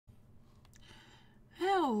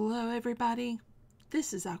Hello everybody,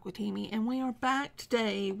 this is Aquatami and we are back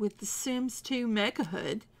today with The Sims 2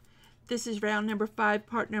 MEGAHOOD. This is round number 5,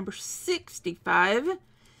 part number 65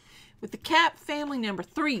 with the Capp family number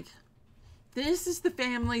 3. This is the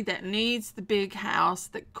family that needs the big house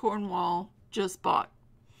that Cornwall just bought,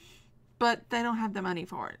 but they don't have the money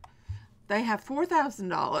for it. They have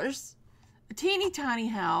 $4,000, a teeny tiny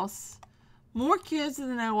house, more kids than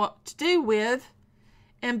they know what to do with,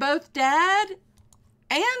 and both Dad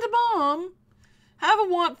and Mom have a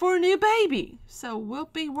want for a new baby. So we'll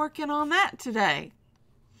be working on that today.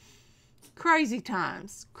 Crazy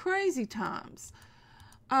times. Crazy times.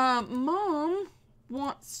 Mom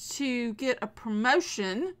wants to get a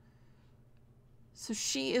promotion. So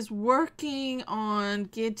she is working on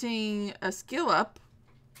getting a skill up.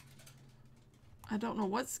 I don't know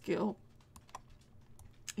what skill,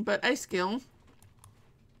 but a skill.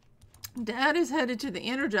 Dad is headed to the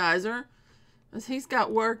Energizer because he's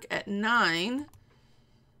got work at 9.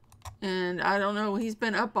 And I don't know, he's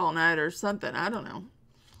been up all night or something. I don't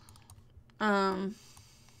know.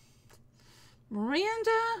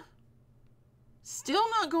 Miranda, still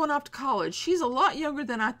not going off to college. She's a lot younger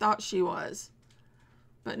than I thought she was.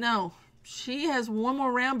 But no, she has one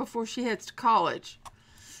more round before she heads to college.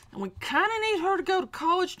 And we kind of need her to go to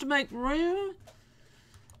college to make room,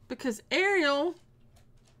 because Ariel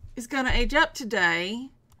is going to age up today,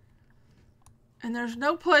 and there's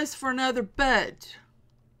no place for another bed.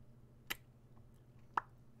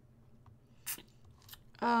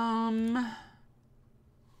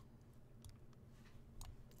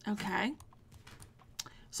 Okay.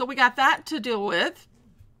 So we got that to deal with.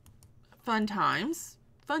 Fun times.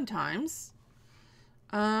 Fun times.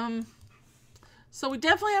 So we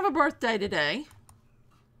definitely have a birthday today.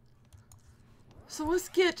 So let's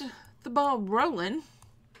get the ball rolling.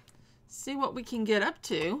 See what we can get up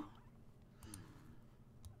to.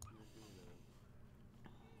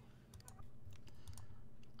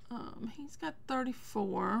 He's got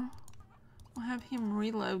 34. We'll have him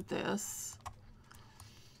reload this.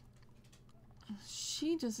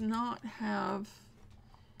 She does not have...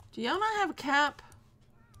 Do y'all not have a Capp?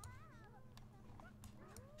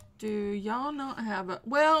 Do y'all not have a...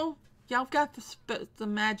 Well, y'all got the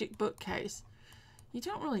magic bookcase. You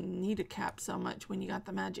don't really need a Capp so much when you got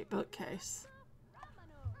the magic bookcase.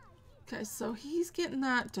 Okay, so he's getting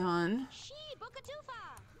that done.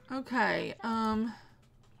 Okay,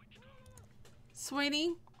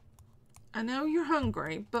 sweetie, I know you're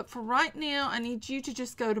hungry, but for right now, I need you to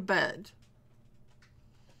just go to bed.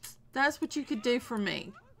 That's what you could do for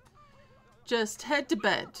me. Just head to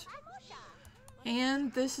bed.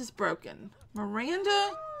 And this is broken.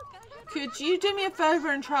 Miranda, could you do me a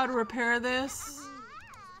favor and try to repair this?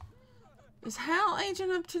 Is Hal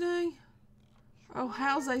aging up today? Oh,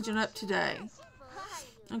 Hal's aging up today.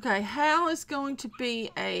 Okay, Hal is going to be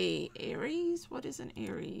a Aries. What is an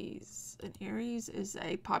Aries? An Aries is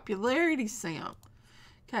a popularity sim.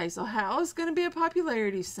 Okay, so Hal is going to be a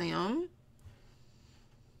popularity sim.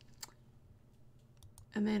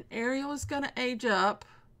 And then Ariel is going to age up.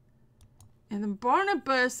 And then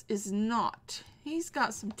Barnabas is not. He's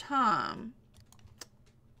got some time.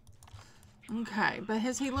 Okay, but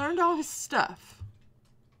has he learned all his stuff?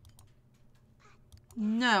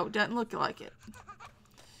 No, doesn't look like it.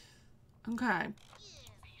 Okay.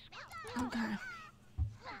 Okay.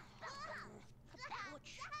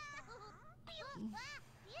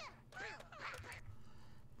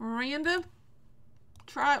 Miranda,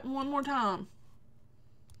 try it one more time.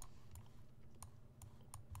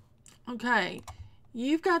 Okay,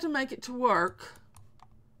 you've got to make it to work.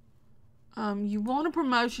 You want a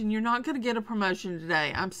promotion. You're not going to get a promotion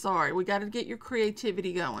today. I'm sorry. We got to get your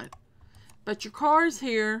creativity going. But your car is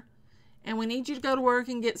here, and we need you to go to work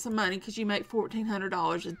and get some money because you make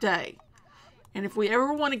 $1,400 a day. And if we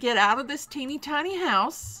ever want to get out of this teeny tiny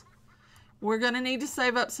house, we're going to need to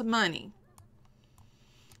save up some money,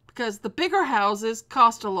 because the bigger houses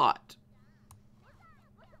cost a lot.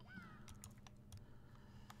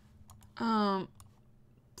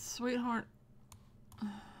 Sweetheart.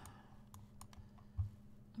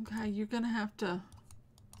 Okay, you're gonna have to...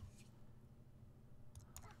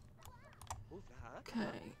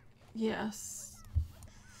 Okay, yes.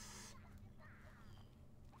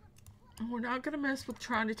 We're not gonna mess with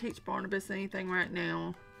trying to teach Barnabas anything right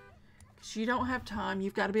now, because you don't have time.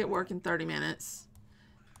 You've got to be at work in 30 minutes.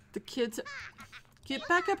 The kids... Get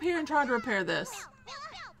back up here and try to repair this.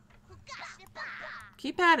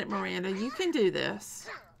 Keep at it, Miranda. You can do this.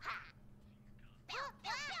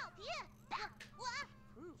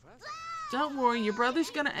 Don't worry, your brother's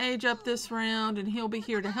going to age up this round and he'll be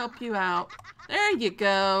here to help you out. There you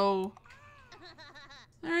go.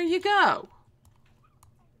 There you go.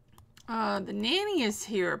 The nanny is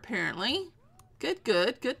here apparently.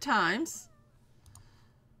 Good times.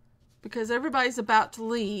 Because everybody's about to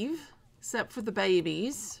leave, except for the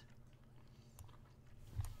babies.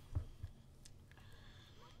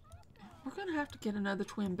 We're gonna have to get another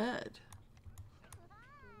twin bed.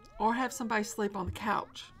 Or have somebody sleep on the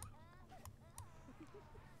couch.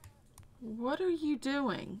 What are you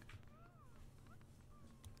doing?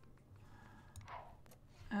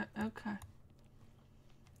 Okay.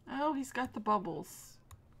 Oh, he's got the bubbles.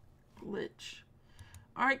 Glitch.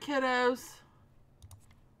 Alright, kiddos.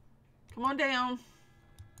 Come on down.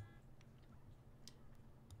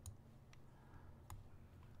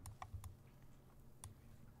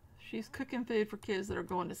 She's cooking food for kids that are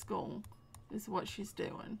going to school, is what she's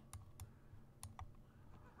doing.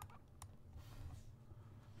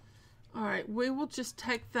 Alright, we will just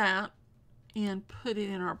take that and put it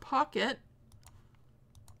in our pocket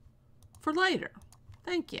for later.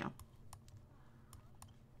 Thank you.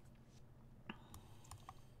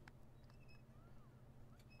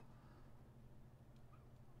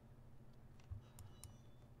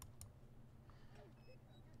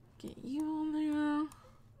 Get you on there.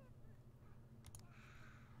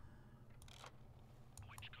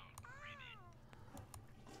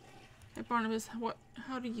 Hey Barnabas,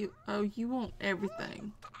 how do you, oh, you want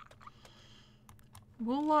everything.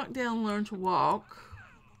 We'll lock down learn to walk.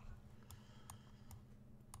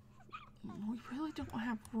 We really don't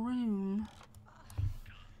have room.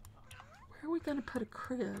 Where are we going to put a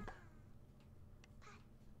crib?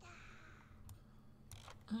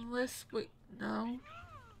 Unless we, no,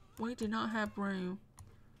 we do not have room.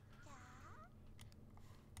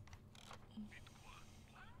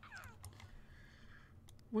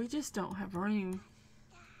 We just don't have room.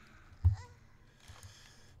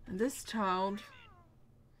 And this child,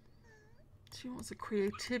 she wants a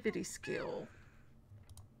creativity skill.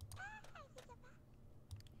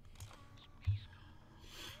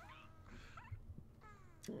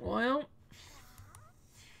 Well,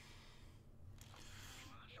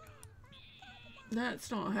 that's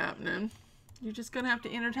not happening. You're just gonna have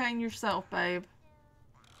to entertain yourself, babe.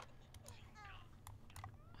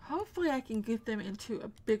 Hopefully I can get them into a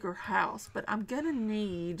bigger house, but I'm gonna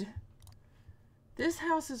need... This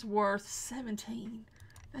house is worth 17.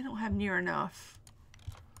 They don't have near enough.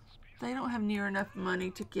 They don't have near enough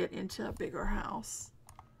money to get into a bigger house.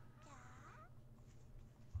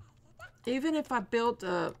 Even if I built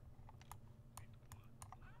a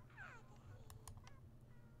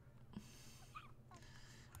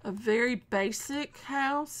very basic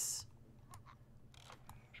house,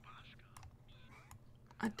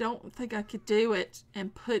 I don't think I could do it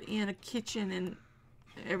and put in a kitchen and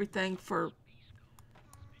everything for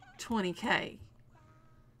 20K.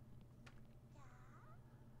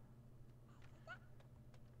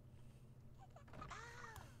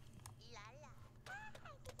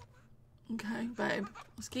 Okay, babe.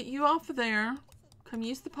 Let's get you off of there. Come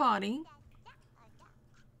use the potty.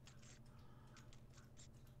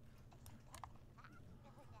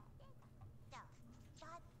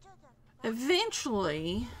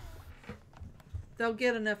 Eventually, they'll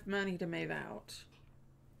get enough money to move out.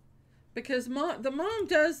 Because the mom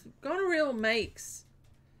does, Goneril makes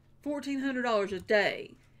 $1,400 a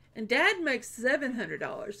day. And Dad makes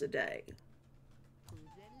 $700 a day.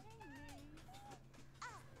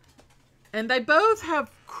 And they both have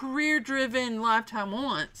career-driven lifetime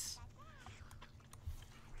wants.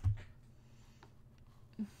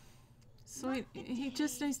 So he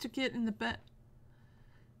just needs to get in the bed.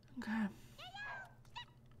 Okay.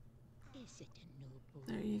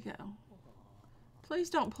 There you go. Please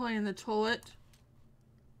don't play in the toilet.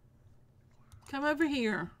 Come over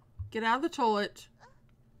here. Get out of the toilet.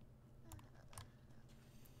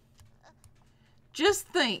 Just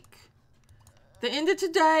think. The end of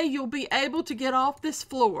today, you'll be able to get off this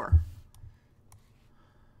floor.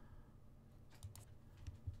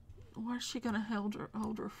 What's she going to hold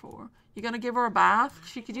her for? You going to give her a bath?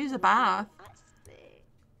 She could use a bath.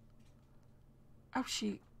 Oh,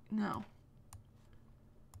 no.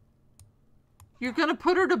 You're going to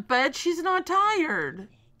put her to bed? She's not tired.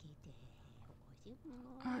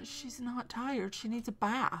 She's not tired. She needs a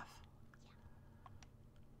bath.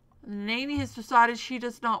 Nanny has decided she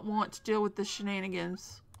does not want to deal with the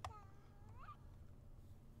shenanigans.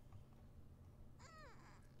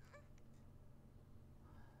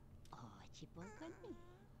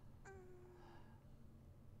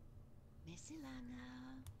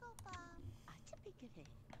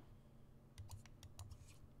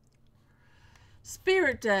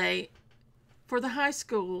 Spirit Day. for the high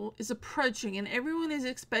school is approaching and everyone is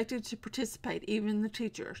expected to participate, even the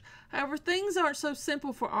teachers. However, things aren't so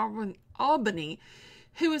simple for Albany,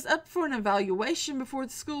 who is up for an evaluation before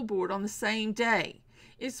the school board on the same day.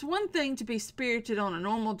 It's one thing to be spirited on a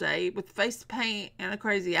normal day with face paint and a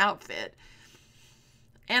crazy outfit,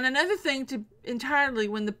 and another thing to entirely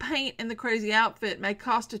when the paint and the crazy outfit may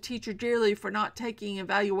cost a teacher dearly for not taking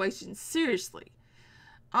evaluations seriously.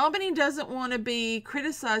 Albany doesn't want to be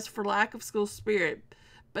criticized for lack of school spirit,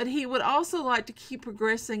 but he would also like to keep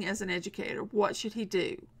progressing as an educator. What should he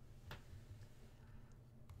do?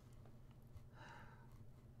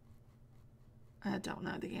 I don't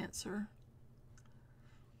know the answer.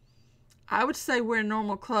 I would say wear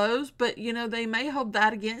normal clothes, but you know, they may hold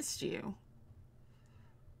that against you.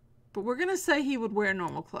 But we're going to say he would wear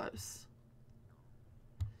normal clothes.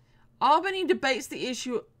 Albany debates the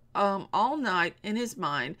issue all night in his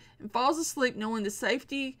mind and falls asleep knowing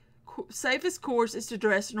the safest course is to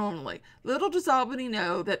dress normally. Little does Albany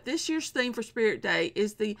know that this year's theme for Spirit Day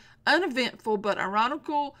is the uneventful but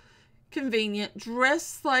ironical, convenient,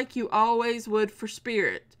 dress like you always would for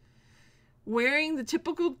Spirit. Wearing the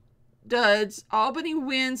typical duds, Albany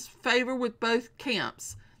wins favor with both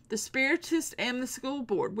camps, the Spiritist and the school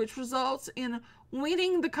board, which results in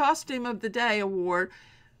winning the Costume of the Day award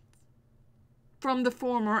from the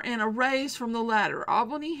former and a raise from the latter.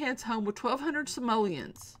 Albany heads home with 1,200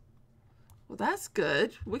 simoleons. Well, that's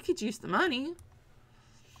good. We could use the money.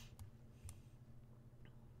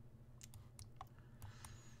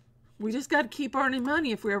 We just got to keep earning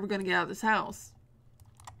money if we're ever going to get out of this house.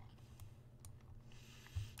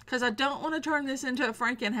 Because I don't want to turn this into a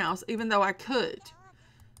Franken house, even though I could.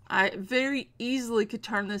 I very easily could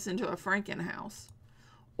turn this into a Franken house.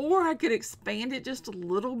 Or I could expand it just a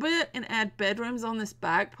little bit and add bedrooms on this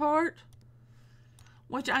back part,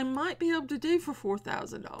 which I might be able to do for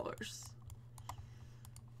 $4,000.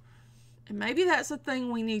 And maybe that's a thing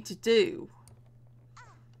we need to do.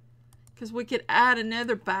 Because we could add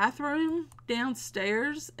another bathroom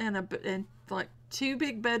downstairs and like 2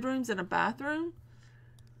 big bedrooms and a bathroom.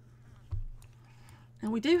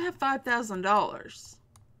 And we do have $5,000.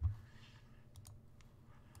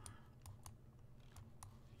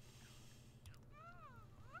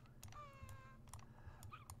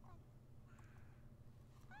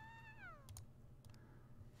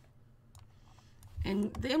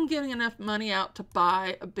 And them getting enough money out to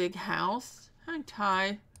buy a big house, hang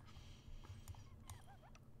tight.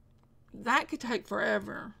 That could take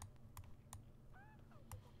forever.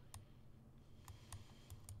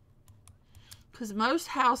 Because most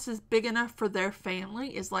houses big enough for their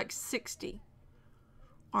family is like 60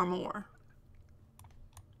 or more.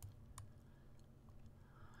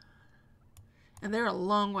 And they're a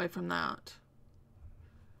long way from that.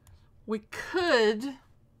 We could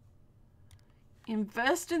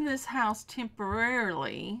invest in this house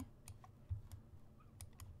temporarily.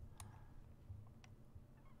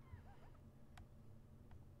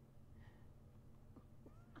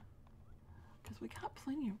 Because we got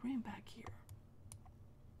plenty of room back here.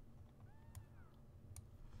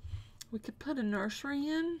 We could put a nursery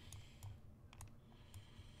in.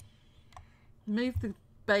 Move the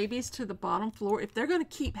babies to the bottom floor. If they're going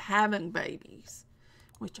to keep having babies,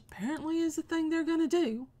 which apparently is the thing they're going to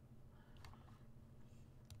do.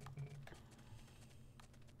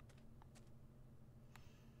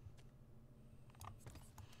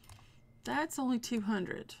 That's only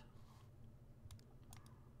 200.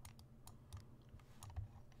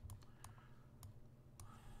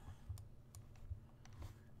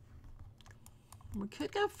 We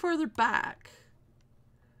could go further back.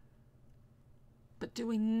 But do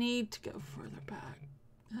we need to go further back?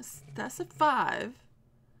 That's a 5.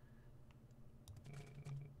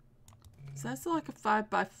 So that's like a 5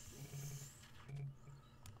 by...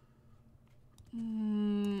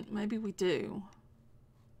 maybe we do.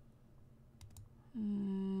 I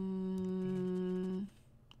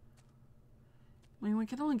mean, we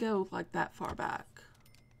can only go like that far back.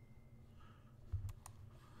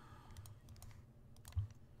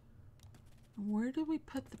 Where do we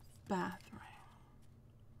put the bathroom?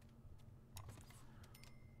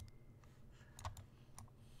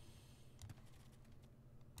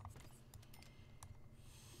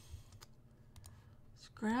 Let's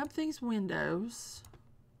grab these windows,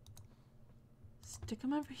 stick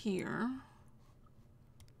them over here.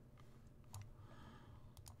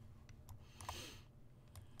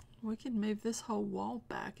 We could move this whole wall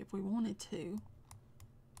back if we wanted to,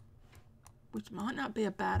 which might not be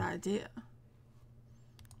a bad idea.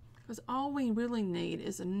 Because all we really need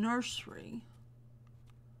is a nursery.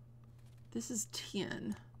 This is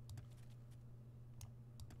 10.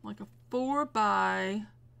 Like a 4 by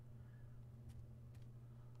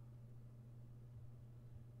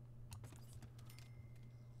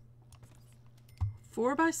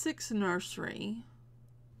 6 nursery.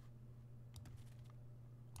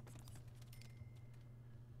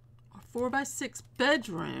 Or 4 by 6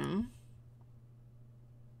 bedroom.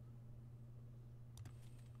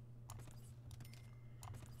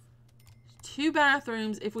 Two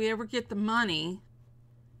bathrooms if we ever get the money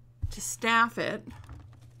to staff it,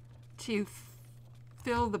 to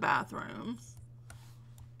fill the bathrooms.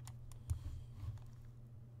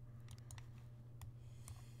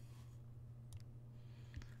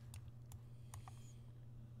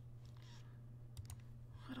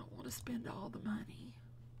 I don't want to spend all the money.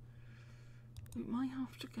 We might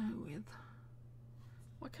have to go with...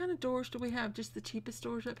 What kind of doors do we have? Just the cheapest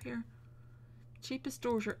doors up here? Cheapest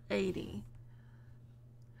doors are 80.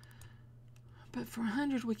 But for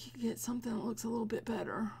 100 we could get something that looks a little bit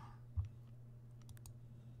better.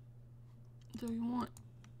 Do we want...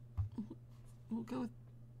 We'll go with...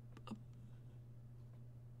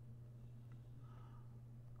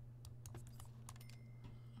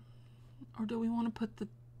 Or do we want to put the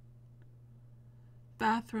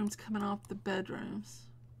bathrooms coming off the bedrooms?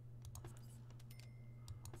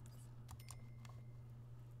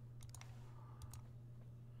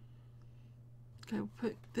 Okay, we'll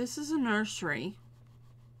put, this is a nursery.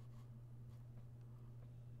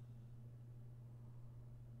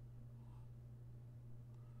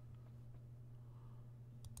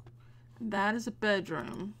 That is a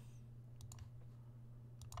bedroom.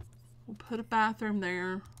 We'll put a bathroom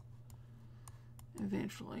there.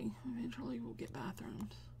 Eventually we'll get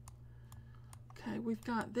bathrooms. Okay, we've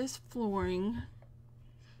got this flooring.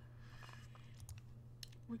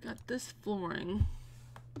 We got this flooring.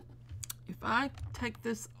 If I take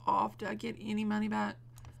this off, do I get any money back?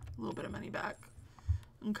 A little bit of money back.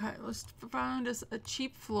 Okay, let's find us a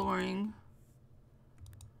cheap flooring.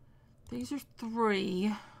 These are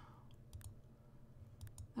 3.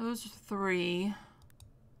 Those are 3.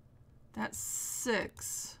 That's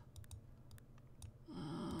 6.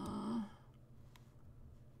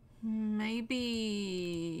 Maybe...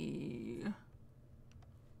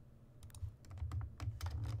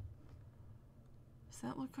 Does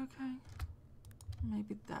that look okay?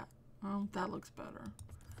 Maybe that. Oh, that looks better.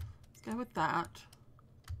 Let's go with that.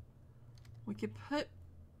 We could put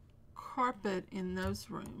carpet in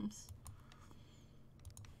those rooms.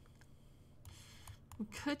 We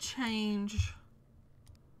could change...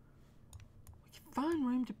 We could find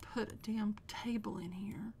room to put a damn table in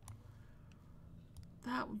here.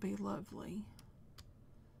 That would be lovely.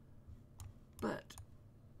 But.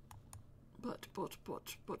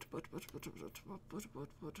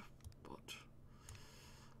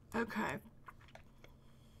 Okay.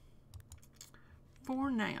 For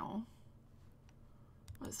now,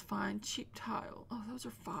 let's find cheap tile. Oh, those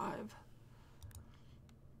are 5.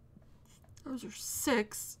 Those are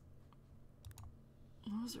 6.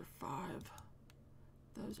 Those are 5.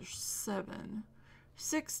 Those are 7.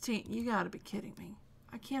 16. You gotta be kidding me.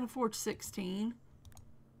 I can't afford 16.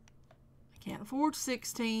 I can't afford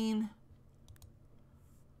 16.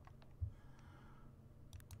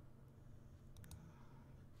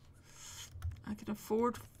 I can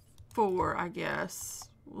afford 4, I guess.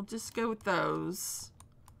 We'll just go with those.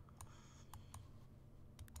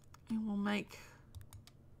 And we'll make...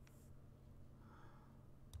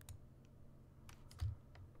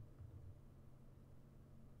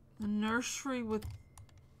 the nursery with...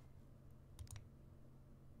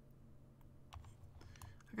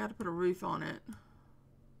 I got to put a roof on it.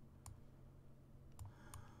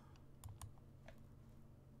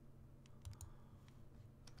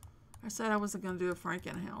 I said I wasn't going to do a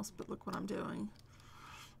Franken house, but look what I'm doing.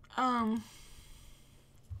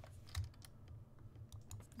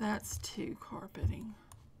 That's 2 carpeting.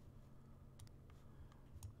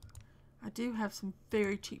 I do have some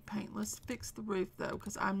very cheap paint. Let's fix the roof though,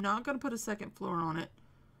 because I'm not going to put a second floor on it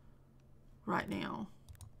right now.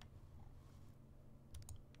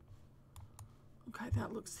 Okay,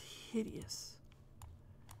 that looks hideous.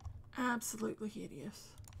 Absolutely hideous.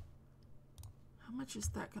 How much is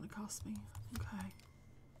that going to cost me? Okay.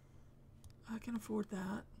 I can afford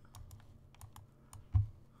that.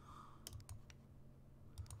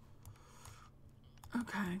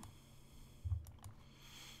 Okay.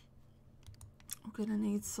 We're going to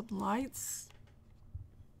need some lights.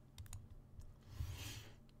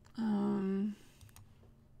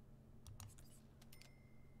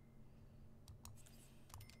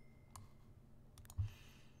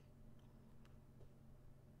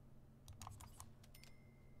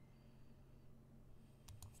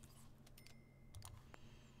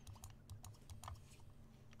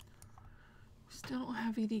 Still don't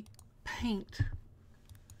have any paint.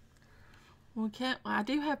 We can't. I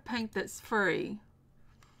do have paint that's free,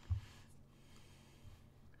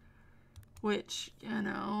 which, you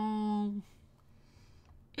know,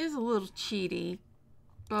 is a little cheaty,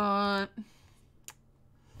 but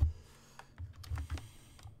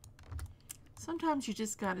sometimes you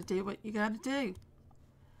just gotta do what you gotta do.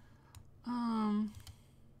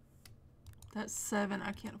 That's 7.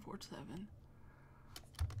 I can't afford 7.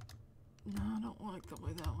 No, I don't like the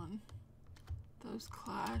way that one. Those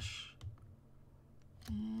clash.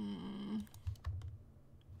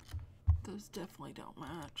 Those definitely don't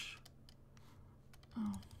match.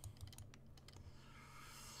 Oh.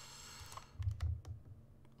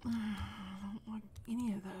 I don't like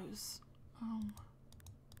any of those.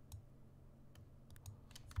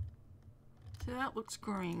 See, that looks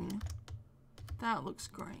green. That looks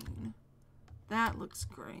green. That looks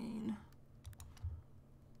green.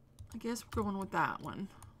 I guess we're going with that one.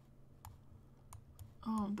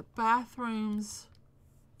 The bathrooms,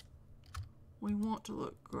 we want to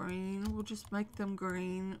look green. We'll just make them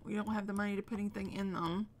green. We don't have the money to put anything in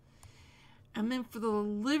them. And then for the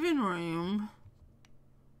living room,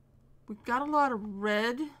 we've got a lot of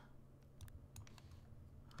red. Could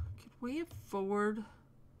we afford?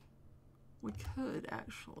 We could,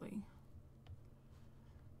 actually.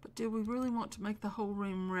 But do we really want to make the whole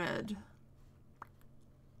room red?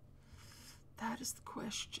 That is the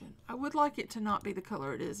question. I would like it to not be the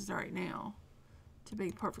color it is right now, to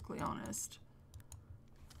be perfectly honest.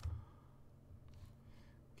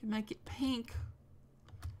 We can make it pink.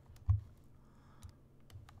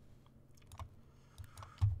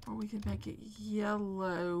 Or we can make it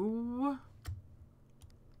yellow.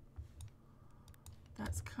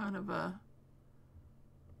 That's kind of a,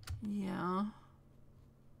 yeah.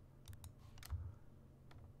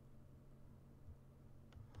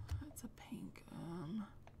 That's a pink.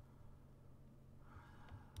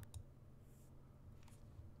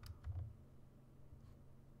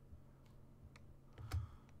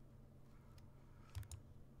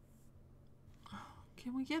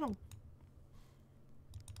 Can we get a,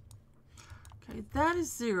 okay, that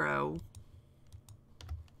is 0.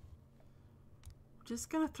 Just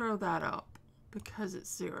gonna throw that up because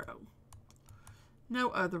it's 0. No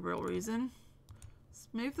other real reason. Let's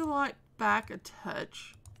move the light back a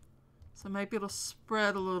touch, so maybe it'll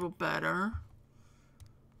spread a little better.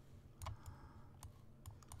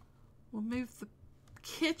 We'll move the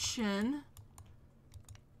kitchen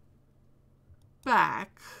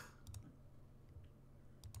back.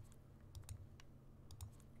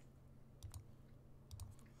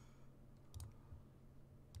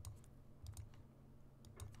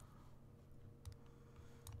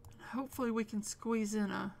 Hopefully we can squeeze in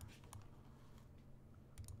a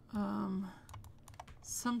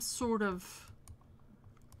some sort of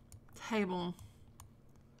table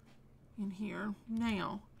in here.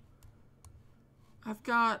 Now, I've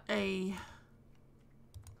got a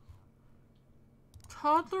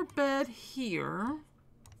toddler bed here.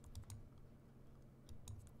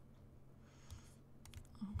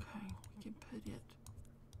 Okay, we can put it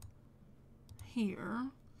here.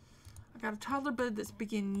 I got a toddler bed that's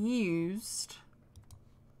being used.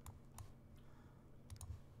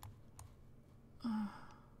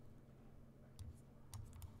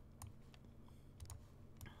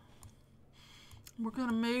 We're going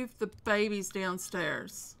to move the babies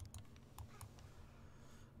downstairs.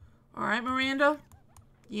 All right, Miranda,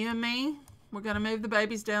 you and me, we're going to move the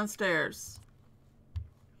babies downstairs.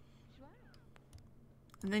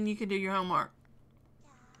 And then you can do your homework.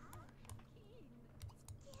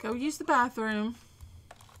 Go use the bathroom.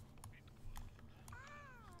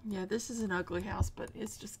 Yeah, this is an ugly house, but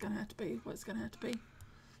it's just going to have to be what it's going to have to be.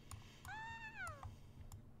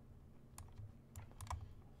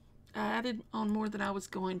 I added on more than I was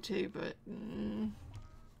going to, but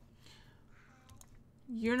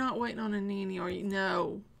you're not waiting on a nanny, are you?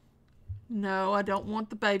 No. No, I don't want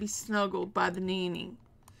the baby snuggled by the nanny.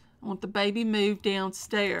 I want the baby moved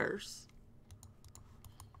downstairs.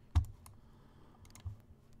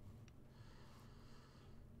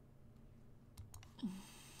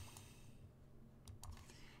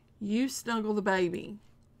 You snuggle the baby.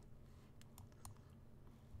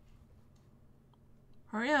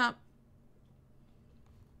 Hurry up.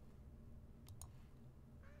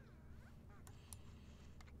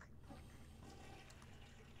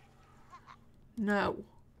 No,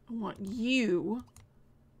 I want you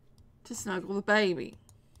to snuggle the baby.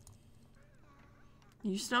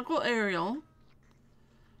 You snuggle Ariel.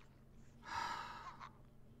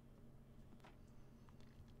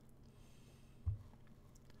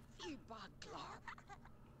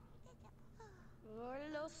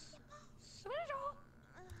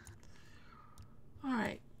 All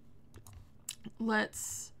right.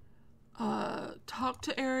 Let's talk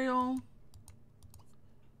to Ariel.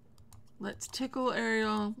 Let's tickle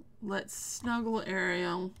Ariel. Let's snuggle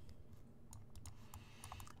Ariel.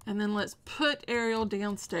 And then let's put Ariel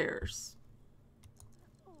downstairs.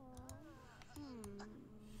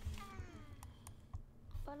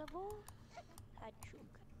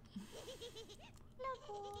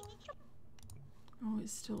 Oh,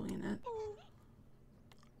 it's still in it.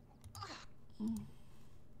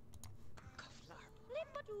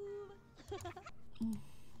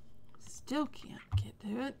 Still can't get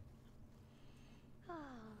to it.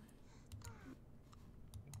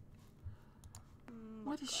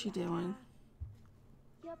 What is she doing?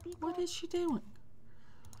 What is she doing?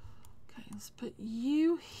 Okay, let's put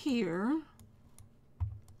you here.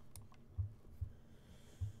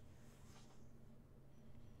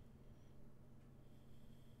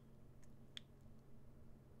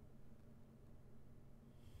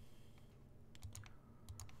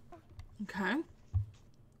 Okay.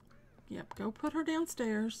 Yep, go put her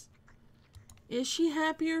downstairs. Is she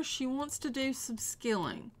happier? She wants to do some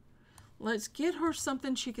skilling. Let's get her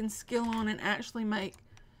something she can skill on and actually make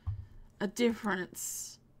a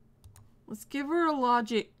difference. Let's give her a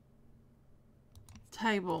logic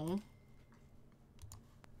table.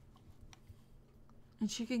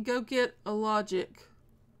 And she can go get a logic.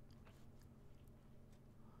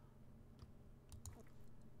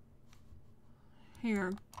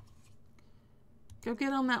 Here. Go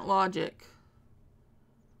get on that logic.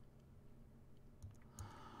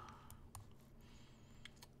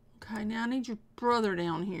 Okay, now I need your brother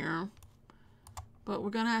down here. But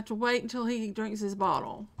we're going to have to wait until he drinks his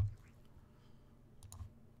bottle.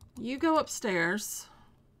 You go upstairs.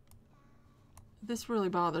 This really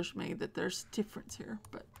bothers me that there's difference here,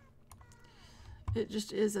 but it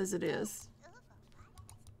just is as it is.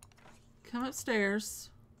 Come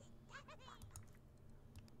upstairs.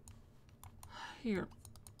 Here.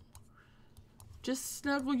 Just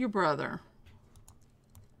snuggle your brother.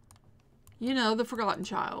 You know, the forgotten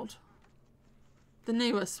child. The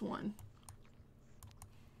newest one.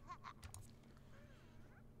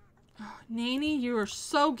 Oh, Nanny, you are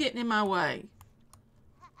so getting in my way.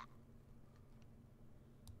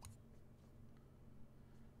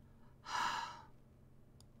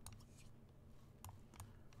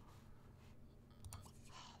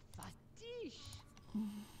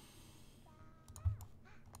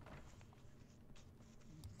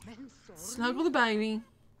 Snuggle the baby.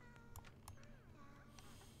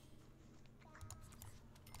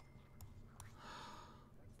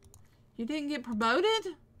 You didn't get promoted?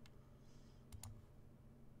 Okay.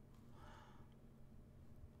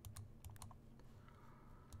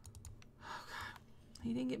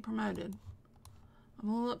 He didn't get promoted. I'm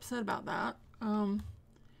a little upset about that.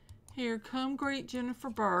 Here, come greet Jennifer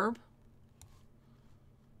Burb.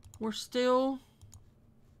 We're still...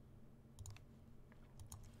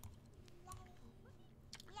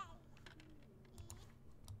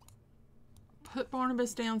 Put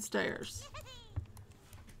Barnabas downstairs.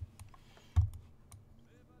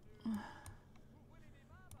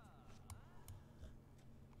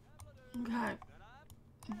 Okay.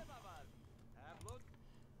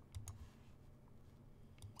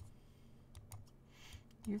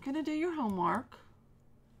 You're going to do your homework.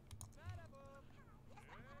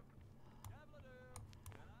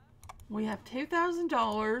 We have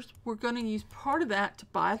 $2,000. We're going to use part of that to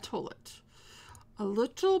buy a toilet. A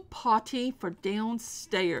little potty for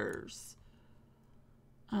downstairs.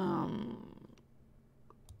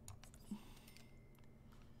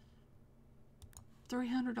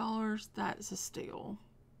 $300, that's a steal.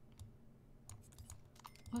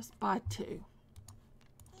 Let's buy two.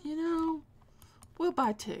 You know, we'll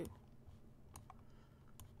buy two.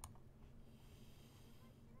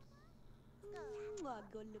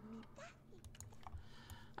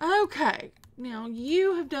 Okay, now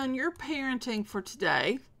you have done your parenting for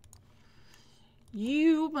today.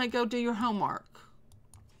 You may go do your homework.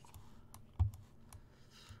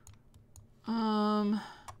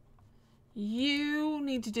 You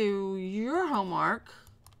need to do your homework.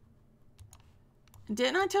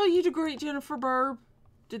 Didn't I tell you to greet Jennifer Burb?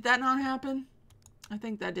 Did that not happen? I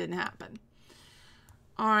think that didn't happen.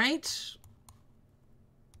 All right.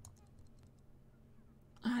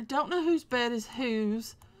 I don't know whose bed is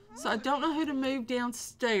whose, so I don't know who to move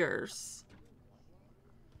downstairs.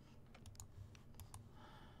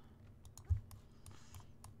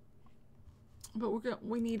 But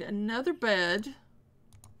we need another bed.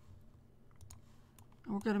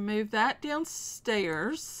 We're going to move that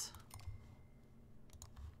downstairs.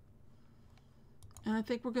 And I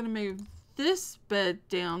think we're going to move this bed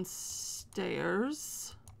downstairs.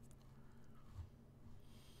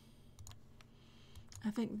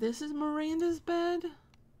 I think this is Miranda's bed.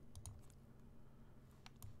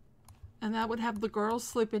 And that would have the girls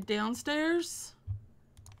sleeping downstairs.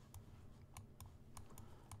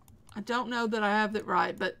 I don't know that I have it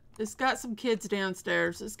right, but it's got some kids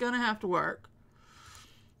downstairs. It's going to have to work.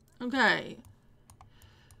 Okay.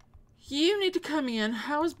 You need to come in.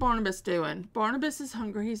 How is Barnabas doing? Barnabas is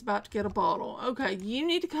hungry. He's about to get a bottle. Okay, you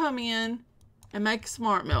need to come in and make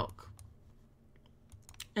smart milk.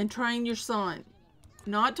 And train your son.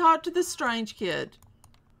 Not talk to this strange kid.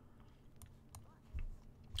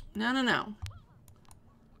 No, no, no.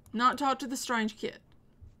 Not talk to the strange kid.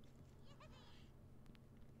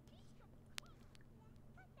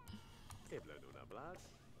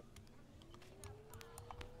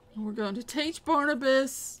 We're going to teach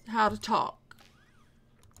Barnabas how to talk.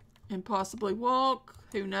 And possibly walk.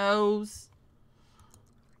 Who knows?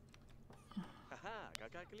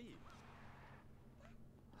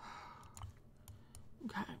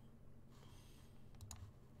 Okay.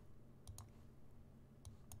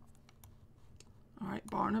 Alright,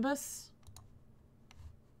 Barnabas.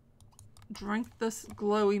 Drink this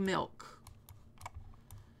glowy milk.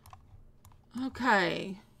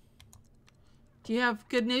 Okay. Do you have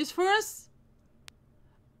good news for us?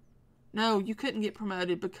 No, you couldn't get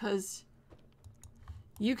promoted because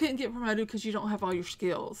you don't have all your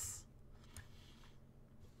skills.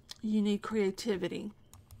 You need creativity.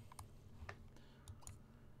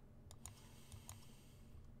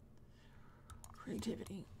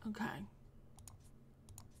 Creativity. Okay.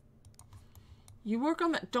 You work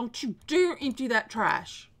on that. Don't you dare empty that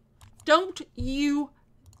trash. Don't you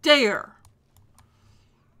dare.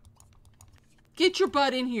 Get your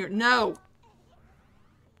butt in here. No.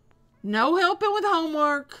 No helping with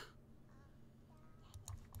homework.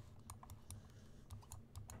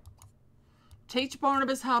 Teach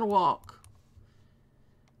Barnabas how to walk.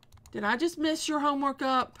 Did I just mess your homework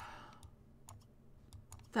up?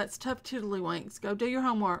 That's tough tiddlywinks. Go do your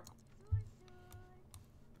homework.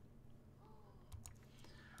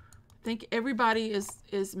 I think everybody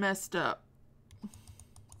is messed up.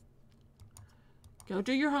 Go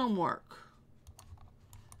do your homework.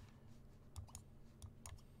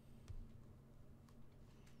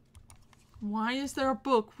 Why is there a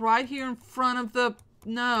book right here in front of the...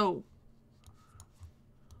 No.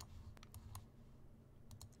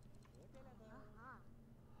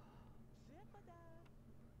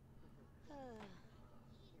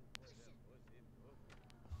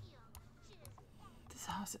 This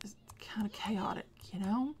house is kind of chaotic, you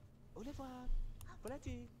know?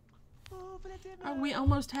 Oh, we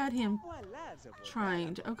almost had him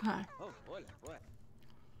trained. Okay.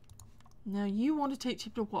 Now you want to teach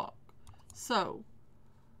him to walk. So,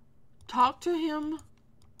 talk to him,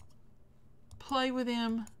 play with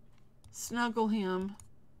him, snuggle him,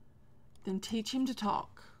 then teach him to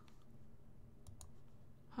talk.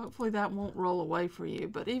 Hopefully that won't roll away for you,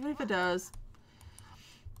 but even if it does,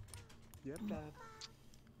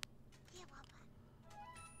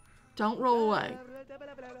 don't roll away.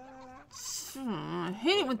 I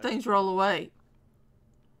hate it when things roll away.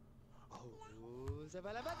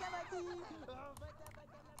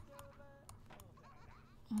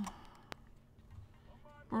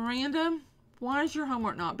 Miranda, why is your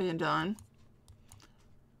homework not being done?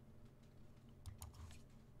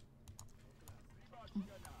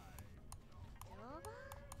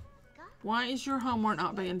 Why is your homework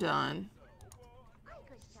not being done?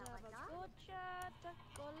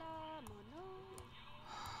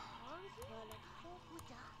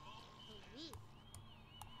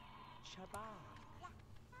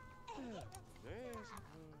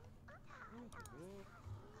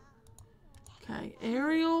 Okay,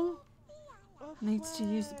 Ariel needs to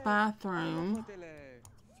use the bathroom.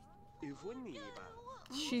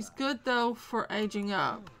 She's good though for aging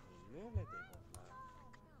up.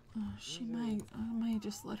 I may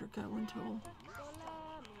just let her go until.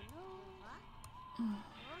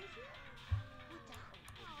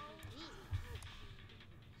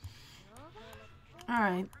 All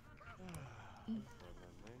right.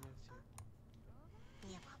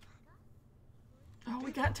 Oh,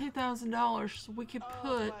 we got $2,000, so we could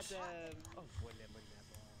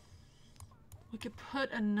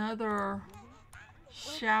put another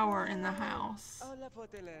shower in the house.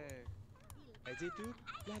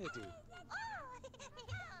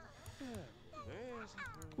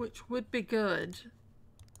 Which would be good.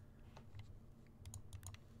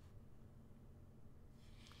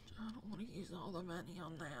 I don't want to use all the money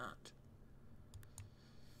on that.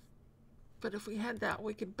 But if we had that,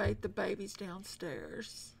 we could bait the babies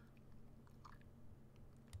downstairs.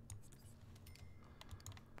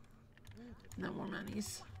 No more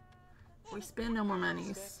monies. We spend no more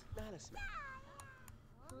monies.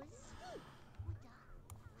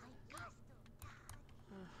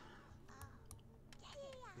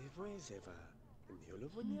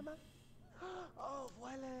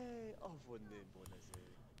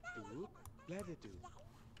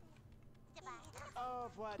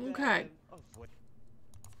 Okay.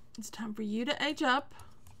 It's time for you to age up.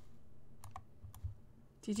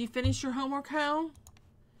 Did you finish your homework, Hal?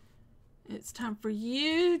 It's time for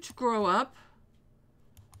you to grow up.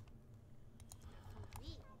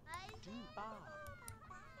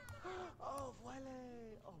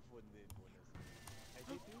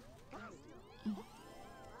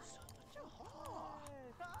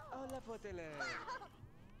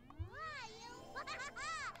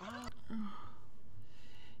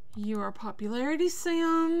 You are popularity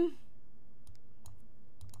sim.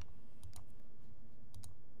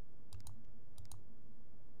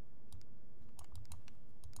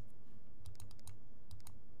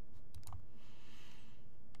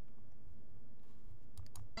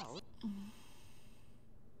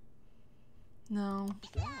 No.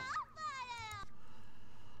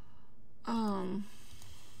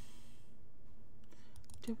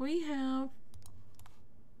 Do we have...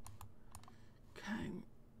 Okay.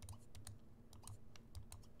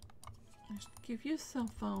 Let's give you a cell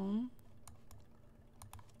phone.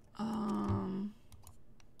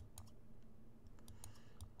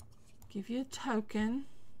 Give you a token.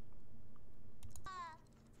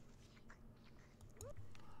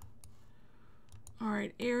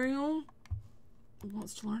 Alright, Ariel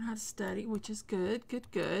wants to learn how to study, which is good,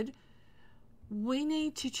 good, good. We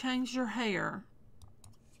need to change your hair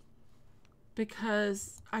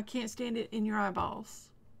because I can't stand it in your eyeballs.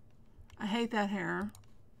 I hate that hair.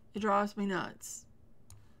 It drives me nuts.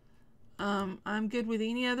 I'm good with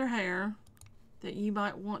any other hair that you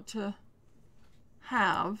might want to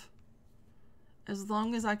have as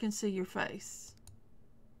long as I can see your face.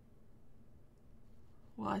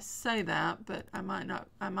 Well, I say that, but I might not.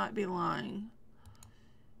 I might be lying.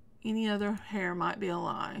 Any other hair might be a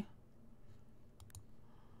lie.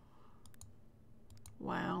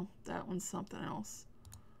 Wow, that one's something else.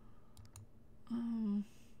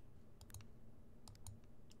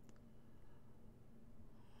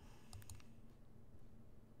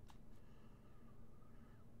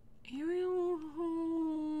 Ariel,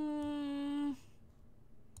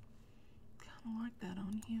 kind of like that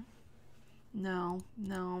on you. No,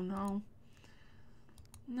 no, no.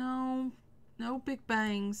 No, no big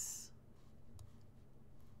bangs.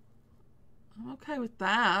 I'm okay with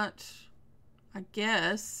that, I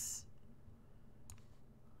guess.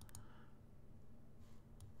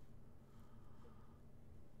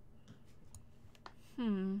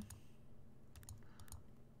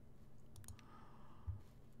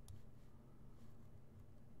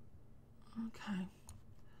 Okay.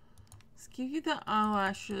 Let's give you the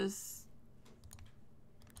eyelashes.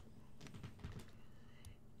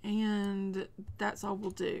 And that's all we'll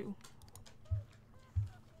do.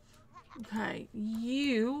 Okay,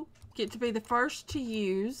 you get to be the first to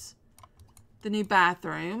use the new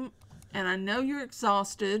bathroom. And I know you're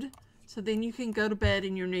exhausted, so then you can go to bed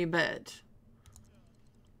in your new bed.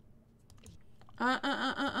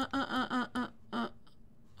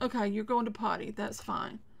 Okay, you're going to potty. That's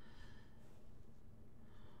fine.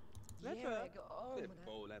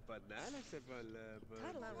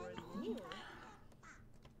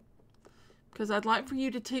 Because I'd like for you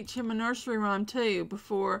to teach him a nursery rhyme too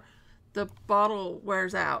before the bottle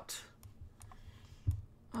wears out.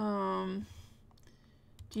 Do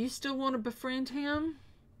you still want to befriend him?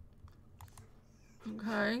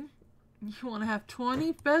 Okay. You want to have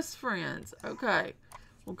 20 best friends. Okay.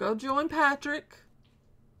 Well, go join Patrick.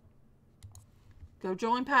 Go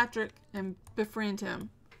join Patrick and befriend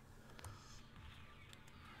him.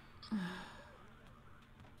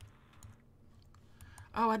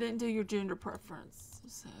 Oh, I didn't do your gender preference.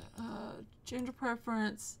 So, gender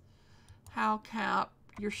preference, how Capp,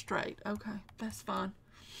 you're straight. Okay, that's fine.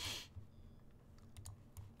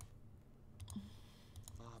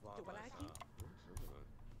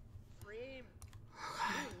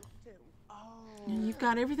 And you've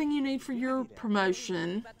got everything you need for your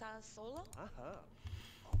promotion.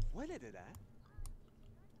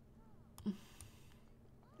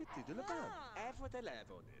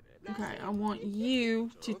 Okay, I want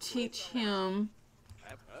you to teach him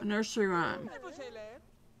a nursery rhyme.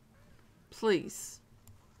 Please.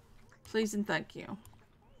 Please and thank you.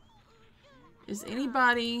 Is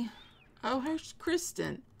anybody... Oh, here's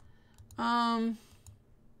Kristen.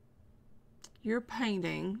 You're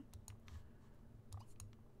painting.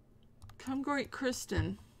 Come greet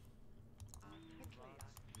Kristen.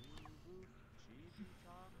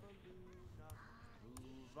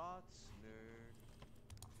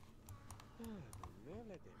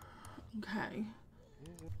 Okay.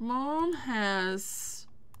 Mom has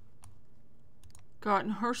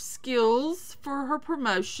gotten her skills for her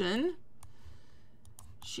promotion.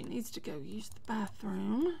 She needs to go use the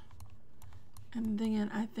bathroom. And then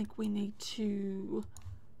I think we need to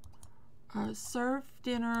serve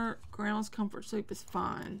dinner. Grounds comfort soup is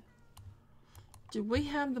fine. Do we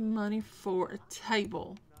have the money for a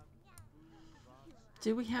table?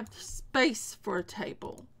 Do we have the space for a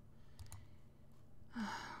table?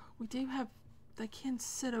 We do have, they can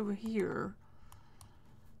sit over here.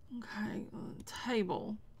 Okay,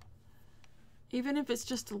 table. Even if it's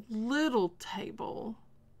just a little table,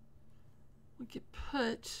 we could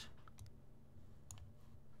put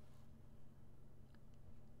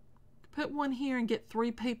one here and get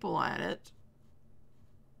 3 people at it.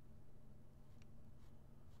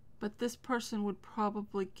 But this person would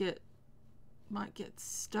probably might get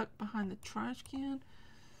stuck behind the trash can.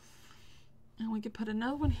 And we could put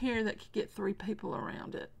another one here that could get 3 people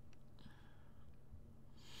around it.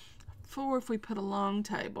 4 if we put a long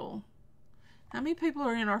table. How many people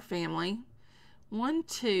are in our family? 1,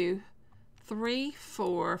 2, 3,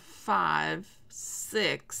 4, 5,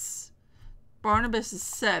 6. Barnabas is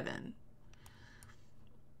 7.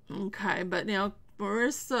 Okay, but now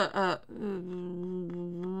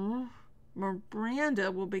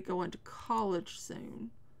Miranda will be going to college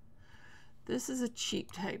soon. This is a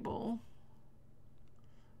cheap table.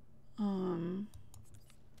 And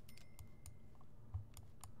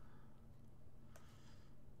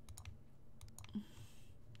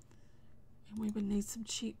we would need some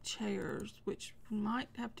cheap chairs, which we might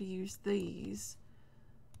have to use these.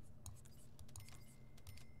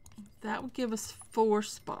 That would give us 4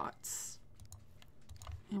 spots.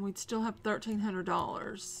 And we'd still have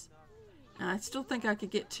 $1,300. And I still think I could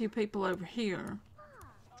get 2 people over here.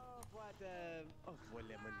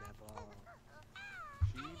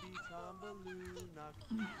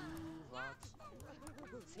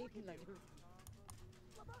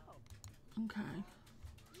 Okay.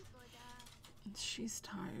 She's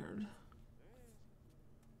tired.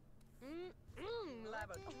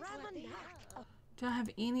 Do I have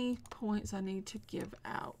any points I need to give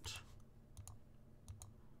out?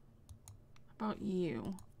 How about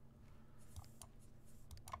you?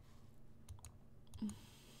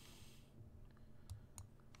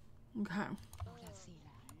 Okay.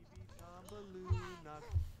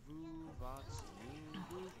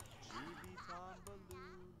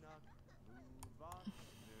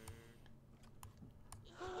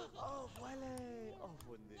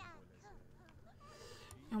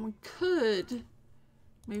 And we could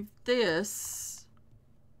move this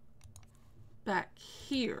back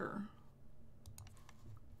here.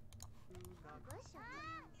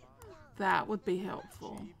 That would be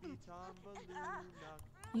helpful.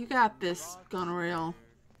 You got this, Goneril.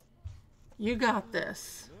 You got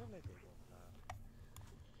this.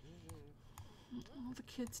 All the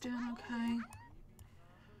kids doing okay?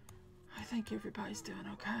 I think everybody's doing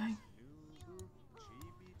okay.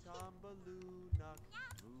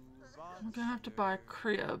 We're gonna have to buy a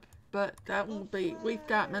crib, but that won't be, we've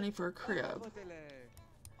got money for a crib.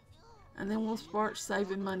 And then we'll start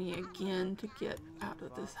saving money again to get out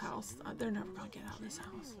of this house. They're never gonna get out of this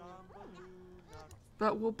house.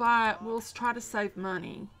 But we'll try to save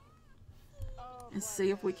money and see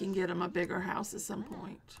if we can get them a bigger house at some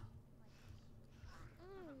point.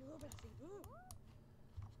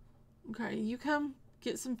 Okay, you come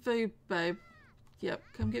get some food, babe. Yep,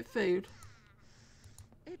 come get food.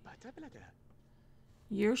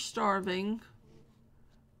 You're starving.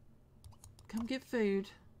 Come get food.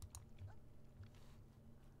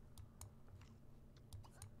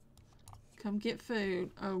 Come get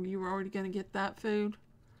food. Oh, you were already going to get that food?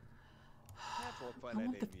 I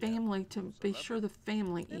want the family to be sure the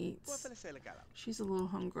family eats. She's a little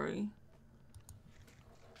hungry.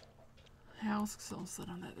 House will sit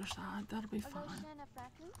on the other side. That'll be fine.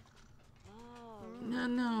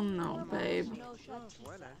 No, babe.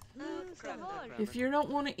 If you don't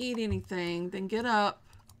want to eat anything, then get up.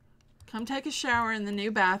 Come take a shower in the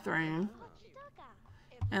new bathroom.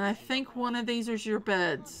 And I think one of these is your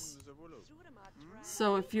beds.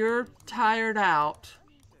 So if you're tired out,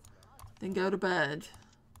 then go to bed.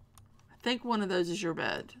 I think one of those is your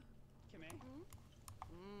bed.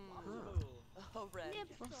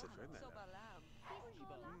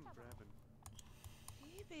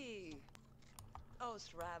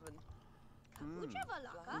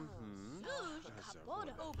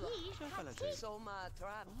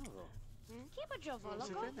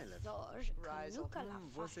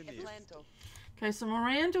 Okay, so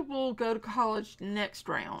Miranda will go to college next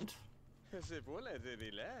round.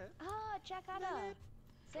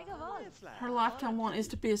 Her lifetime want is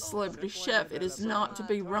to be a celebrity chef. It is not to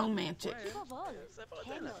be romantic.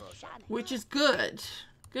 Which is good.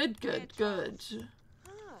 Good, good, good.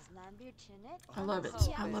 I love it.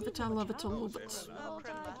 I love it. I love it. I love it.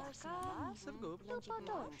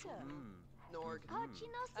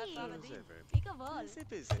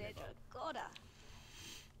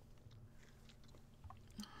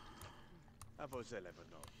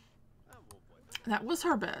 That was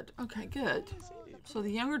her bed. Okay, good. So the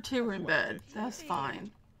younger two are in bed. That's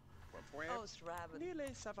fine.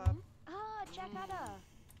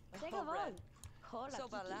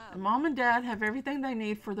 The mom and dad have everything they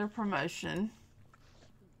need for their promotion.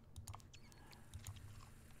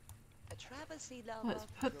 Let's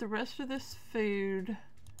put the rest of this food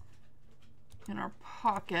in our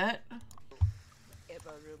pocket.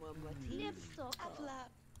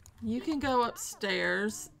 You can go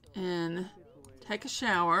upstairs and take a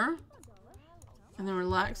shower and then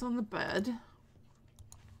relax on the bed.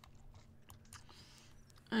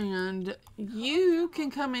 And you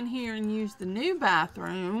can come in here and use the new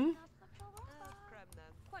bathroom.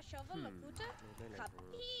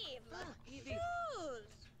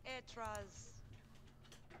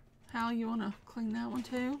 Hal, you want to clean that one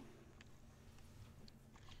too?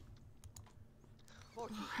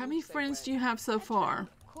 How many friends do you have so far?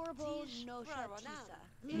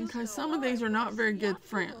 Okay, some of these are not very good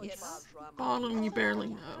friends. Bottom, you barely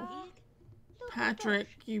know. Patrick,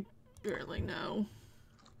 you barely know.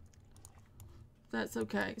 That's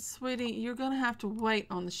okay. Sweetie, you're going to have to wait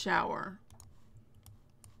on the shower.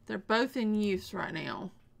 They're both in use right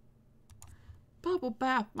now. Bubble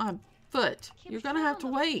bath my foot. You're going to have to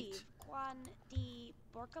wait.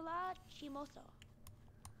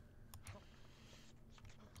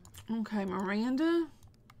 Okay, Miranda,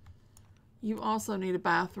 you also need a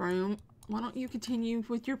bathroom. Why don't you continue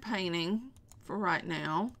with your painting for right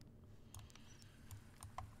now?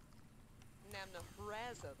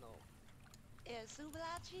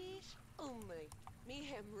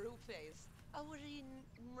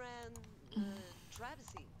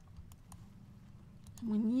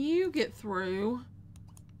 When you get through,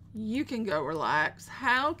 you can go relax.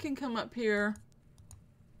 Hal can come up here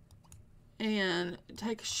and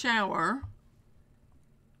take a shower.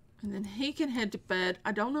 And then he can head to bed.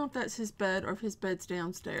 I don't know if that's his bed or if his bed's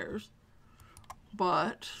downstairs.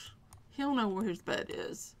 But he'll know where his bed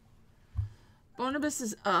is. Barnabas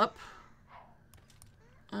is up.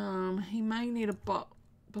 He may need a bottle.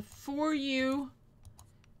 Before you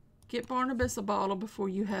get Barnabas a bottle before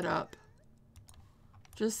you head up.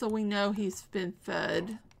 Just so we know he's been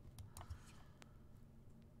fed.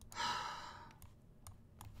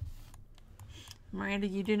 Miranda,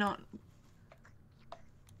 you do not...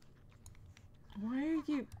 Why are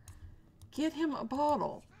you... Get him a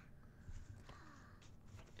bottle.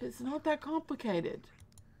 It's not that complicated.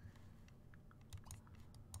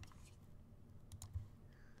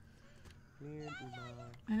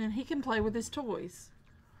 And then he can play with his toys.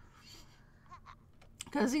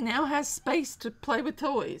 Because he now has space to play with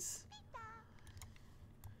toys.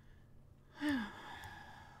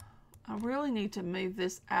 I really need to move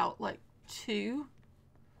this out like 2.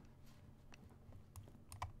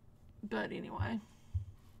 But anyway.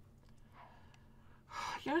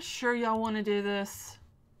 Y'all sure y'all want to do this?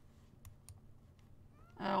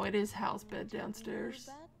 Oh, it is Hal's bed downstairs.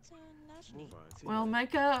 Well,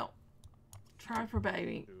 make a try for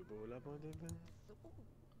baby.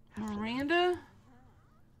 Miranda?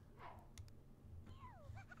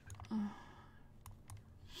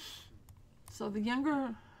 So the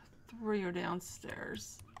younger 3 are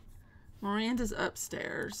downstairs. Miranda's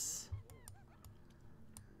upstairs.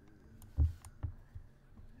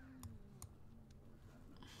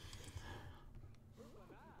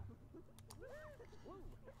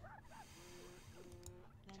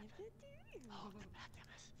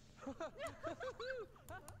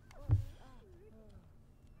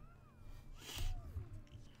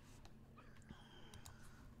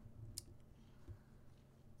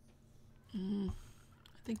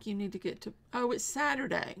 I think you need to get to... Oh, it's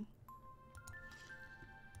Saturday.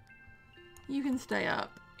 You can stay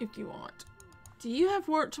up if you want. Do you have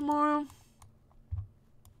work tomorrow?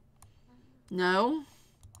 No.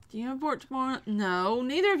 Do you have work tomorrow? No.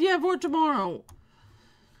 Neither of you have work tomorrow.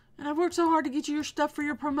 And I've worked so hard to get you your stuff for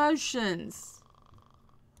your promotions.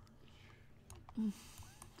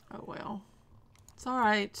 Oh, well. It's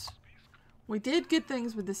alright. We did good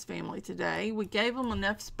things with this family today. We gave them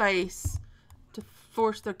enough space to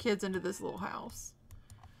force their kids into this little house.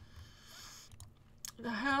 The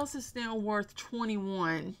house is now worth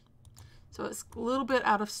 21. So it's a little bit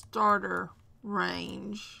out of starter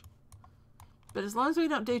range. But as long as we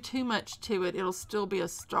don't do too much to it, it'll still be a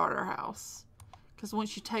starter house. Because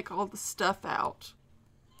once you take all the stuff out,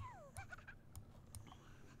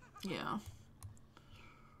 yeah,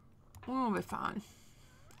 we'll be fine.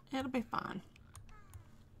 It'll be fine.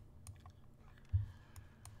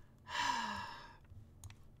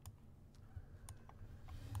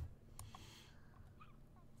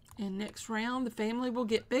 And next round, the family will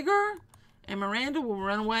get bigger, and Miranda will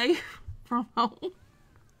run away from home.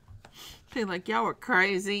 Feel like y'all are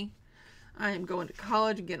crazy. I am going to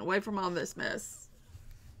college and getting away from all this mess.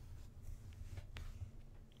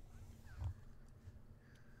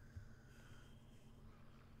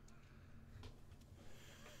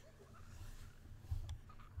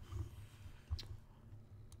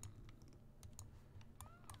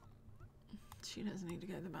 She doesn't need to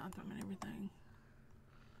go to the bathroom and everything.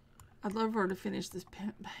 I'd love her to finish this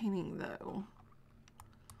painting, though.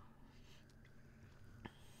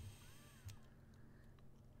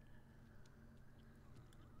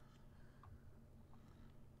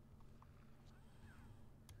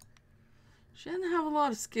 She doesn't have a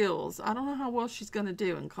lot of skills. I don't know how well she's going to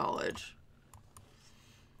do in college.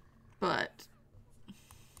 But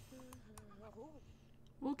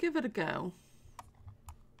we'll give it a go.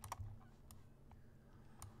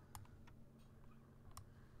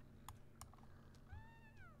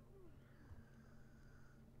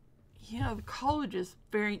 Yeah, the college is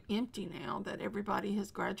very empty now that everybody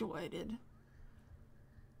has graduated. Of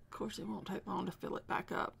course, it won't take long to fill it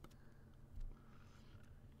back up.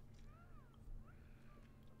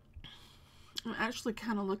 I'm actually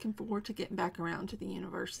kind of looking forward to getting back around to the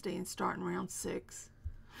university and starting round 6.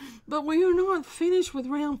 But we are not finished with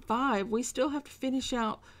round 5. We still have to finish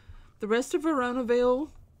out the rest of Veronaville,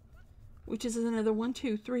 which is another 1,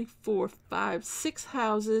 2, 3, 4, 5, 6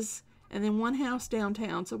 houses. And then 1 house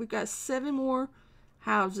downtown. So we've got 7 more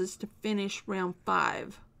houses to finish round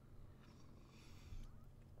 5.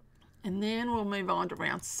 And then we'll move on to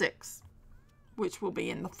round 6, which will be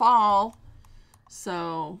in the fall.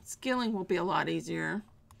 So skilling will be a lot easier.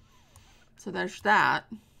 So there's that.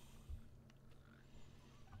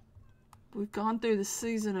 We've gone through the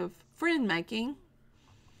season of friend making.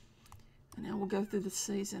 And now we'll go through the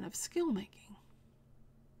season of skill making.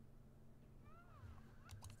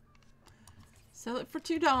 Sell it for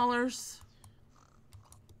 $2.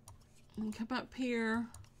 And come up here.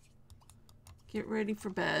 Get ready for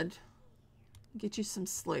bed. Get you some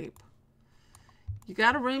sleep. You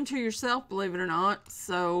got a room to yourself, believe it or not.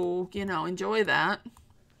 So, you know, enjoy that.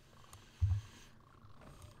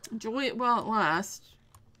 Enjoy it while it lasts.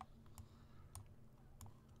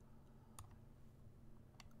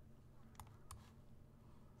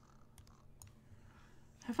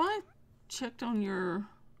 Have I checked on your...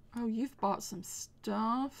 Oh, you've bought some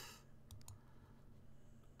stuff.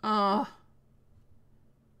 You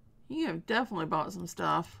have definitely bought some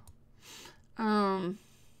stuff. Do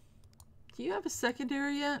you have a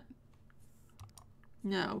secondary yet?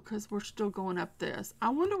 No, because we're still going up this. I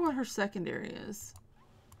wonder what her secondary is.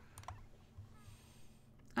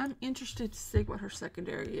 I'm interested to see what her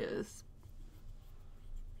secondary is.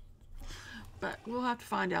 But we'll have to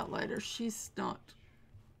find out later. She's not...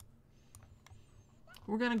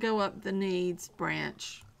 We're going to go up the needs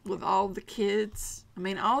branch with all the kids. I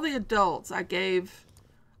mean, all the adults. I gave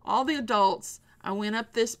all the adults. I went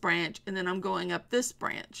up this branch, and then I'm going up this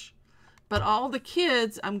branch. But all the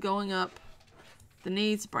kids, I'm going up the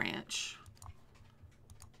needs branch.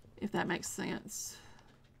 If that makes sense.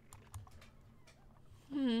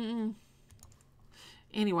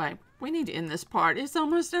 Anyway, we need to end this part. It's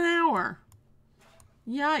almost an hour.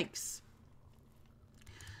 Yikes.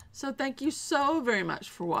 So thank you so very much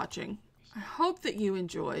for watching. I hope that you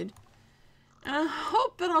enjoyed. And I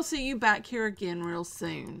hope that I'll see you back here again real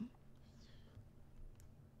soon.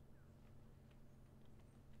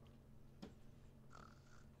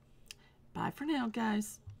 Bye for now,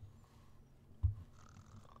 guys.